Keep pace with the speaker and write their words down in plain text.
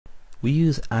we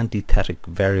use antithetic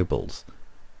variables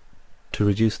to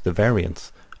reduce the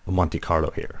variance of Monte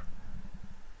Carlo here.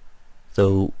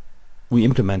 So we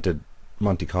implemented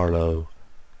Monte Carlo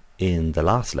in the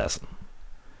last lesson,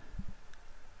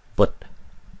 but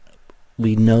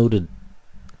we noted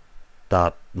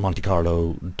that Monte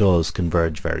Carlo does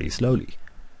converge very slowly,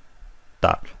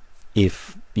 that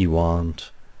if you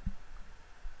want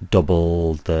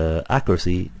double the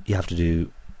accuracy you have to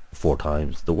do 4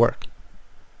 times the work.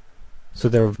 So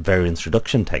there are variance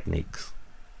reduction techniques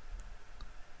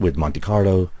with Monte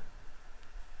Carlo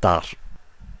that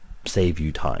save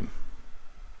you time,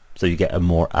 so you get a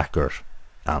more accurate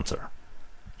answer.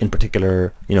 In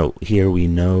particular, here we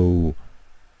know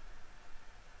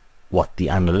what the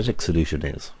analytic solution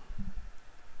is.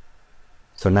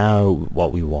 So now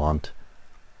what we want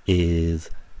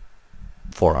is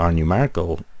for our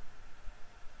numerical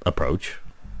approach,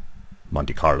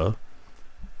 Monte Carlo,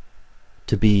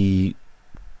 to be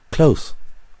close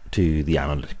to the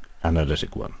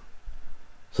analytic one.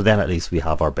 So then at least we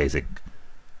have our basic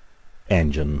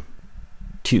engine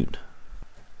tuned.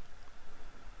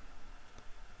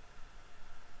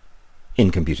 In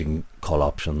computing call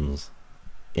options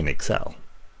in Excel,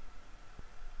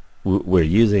 we're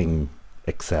using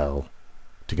Excel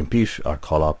to compute our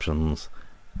call options,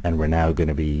 and we're now going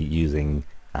to be using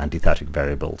antithetic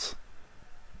variables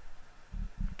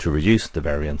to reduce the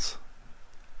variance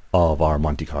of our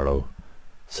Monte Carlo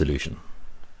solution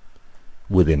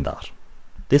within that.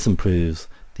 This improves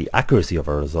the accuracy of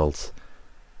our results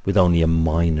with only a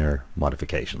minor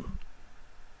modification.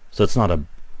 So it's not a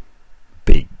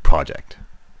big project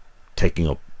taking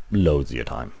up loads of your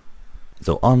time.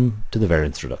 So on to the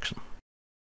variance reduction.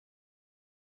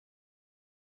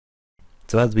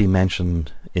 So as we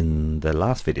mentioned in the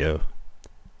last video,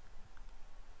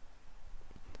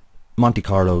 Monte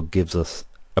Carlo gives us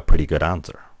a pretty good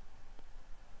answer,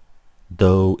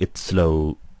 though it's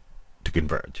slow to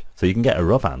converge. So you can get a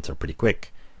rough answer pretty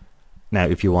quick. Now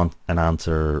if you want an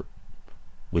answer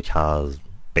which has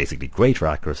basically greater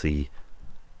accuracy,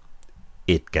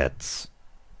 it gets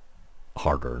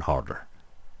harder and harder.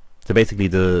 So basically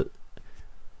the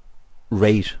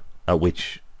rate at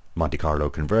which Monte Carlo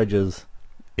converges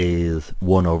is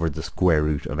 1 over the square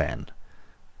root of n.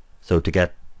 So to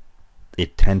get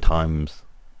it 10 times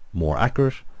more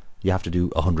accurate, you have to do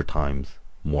 100 times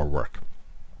more work.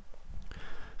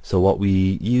 So what we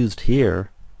used here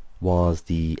was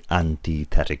the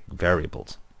antithetic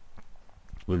variables.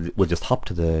 We'll just hop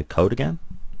to the code again,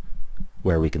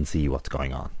 where we can see what's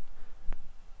going on.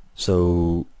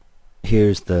 So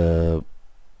here's the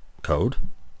code.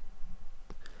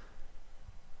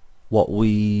 What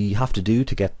we have to do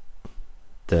to get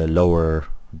the lower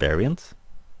variance,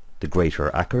 the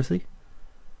greater accuracy,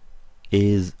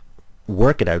 is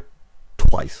work it out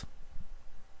twice.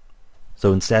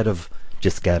 So instead of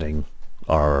just getting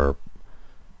our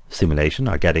simulation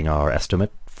or getting our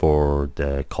estimate for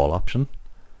the call option,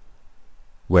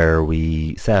 where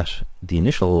we set the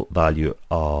initial value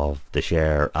of the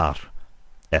share at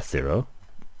S0,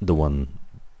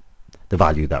 the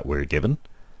value that we're given,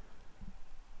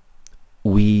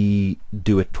 we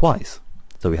do it twice.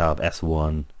 So we have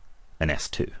S1 and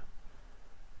S2,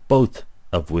 both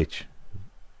of which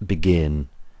begin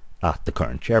at the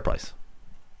current share price.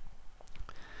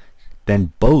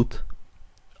 Then both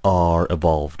are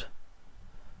evolved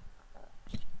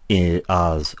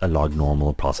as a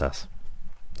lognormal process.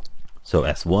 So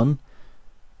S1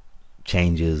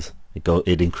 changes,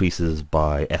 it increases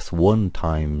by S1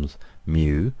 times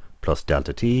mu plus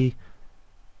delta t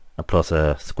plus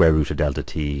a square root of delta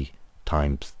t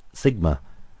times sigma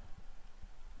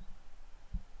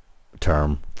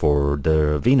term for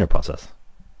the Wiener process,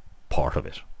 part of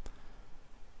it.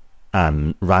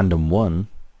 And random 1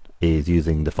 is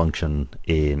using the function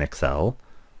in Excel,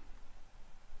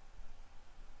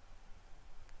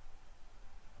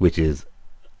 which is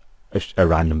a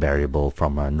random variable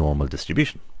from a normal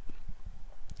distribution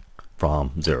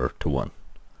from 0 to 1,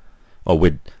 or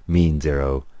with mean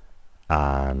 0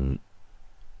 and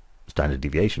standard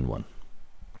deviation 1.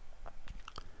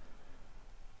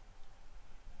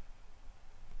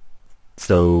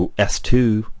 So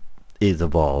S2 is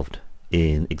evolved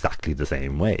in exactly the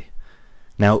same way.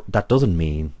 Now that doesn't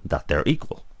mean that they're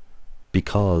equal,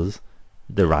 because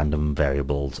the random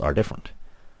variables are different.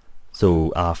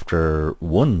 So after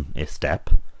one step,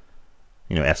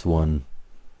 S1,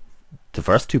 the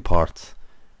first two parts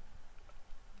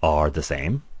are the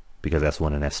same, because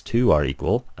S1 and S2 are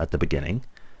equal at the beginning.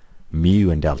 Mu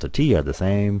and delta t are the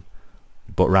same,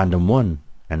 but random 1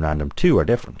 and random 2 are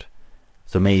different.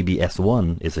 So maybe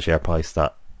S1 is a share price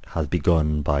that has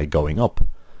begun by going up,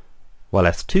 while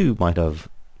S2 might have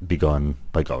begun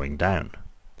by going down.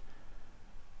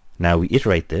 Now we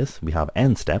iterate this, we have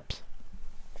n steps,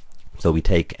 so we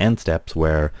take n steps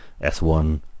where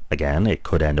S1, again, it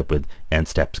could end up with n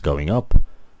steps going up,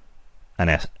 and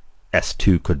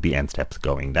S2 could be n steps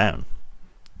going down.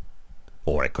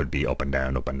 Or it could be up and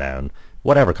down,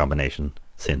 whatever combination,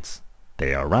 since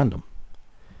they are random.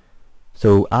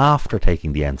 So after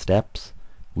taking the n steps,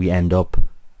 we end up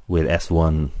with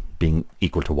S1 being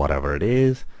equal to whatever it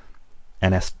is,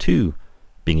 and S2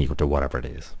 being equal to whatever it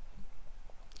is.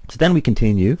 So then we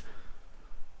continue,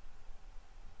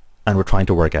 and we're trying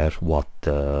to work out what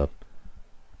the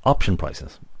option price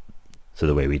is. So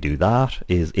the way we do that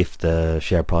is if the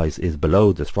share price is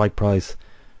below the strike price,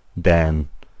 then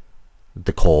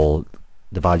the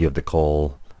value of the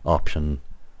call option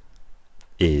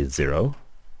is 0.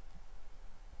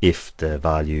 If the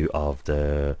value of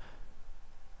the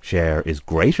share is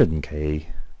greater than K,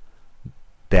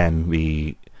 then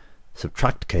we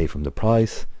subtract K from the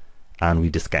price and we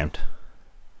discount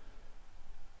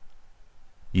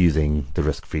using the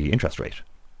risk-free interest rate.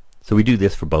 So we do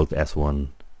this for both S1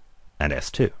 and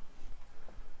S2.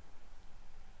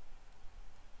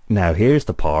 Now here's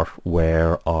the part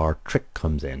where our trick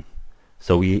comes in.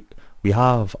 So we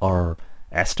have our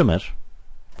estimate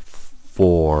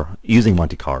for using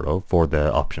Monte Carlo for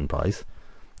the option price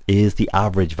is the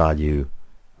average value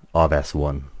of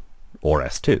S1 or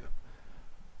S2.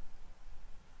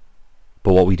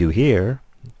 But what we do here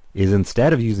is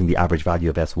instead of using the average value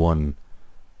of S1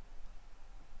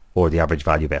 or the average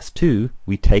value of S2,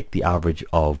 we take the average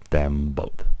of them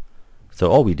both. So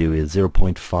all we do is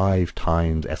 0.5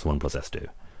 times S1 plus S2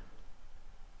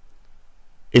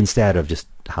 instead of just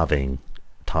having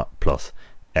plus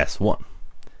S1.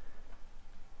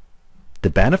 The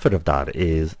benefit of that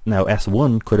is now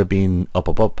S1 could have been up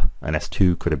and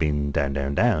S2 could have been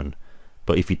down,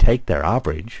 but if you take their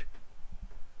average,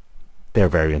 their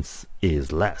variance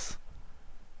is less.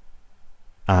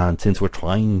 And since we're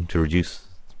trying to reduce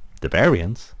the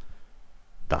variance,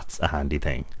 that's a handy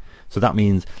thing. So that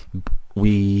means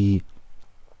we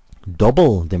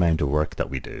double the amount of work that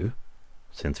we do,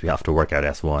 since we have to work out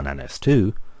S1 and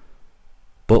S2,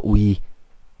 but we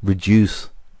reduce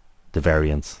the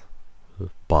variance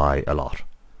by a lot,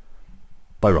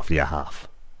 by roughly a half.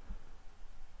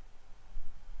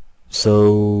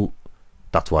 So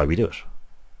that's why we do it.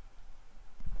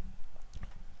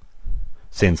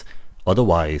 Since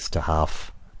otherwise to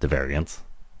half the variance,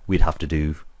 we'd have to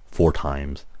do 4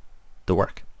 times the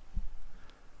work.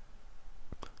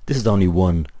 This is only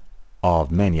one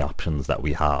of many options that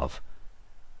we have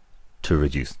to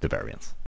reduce the variance.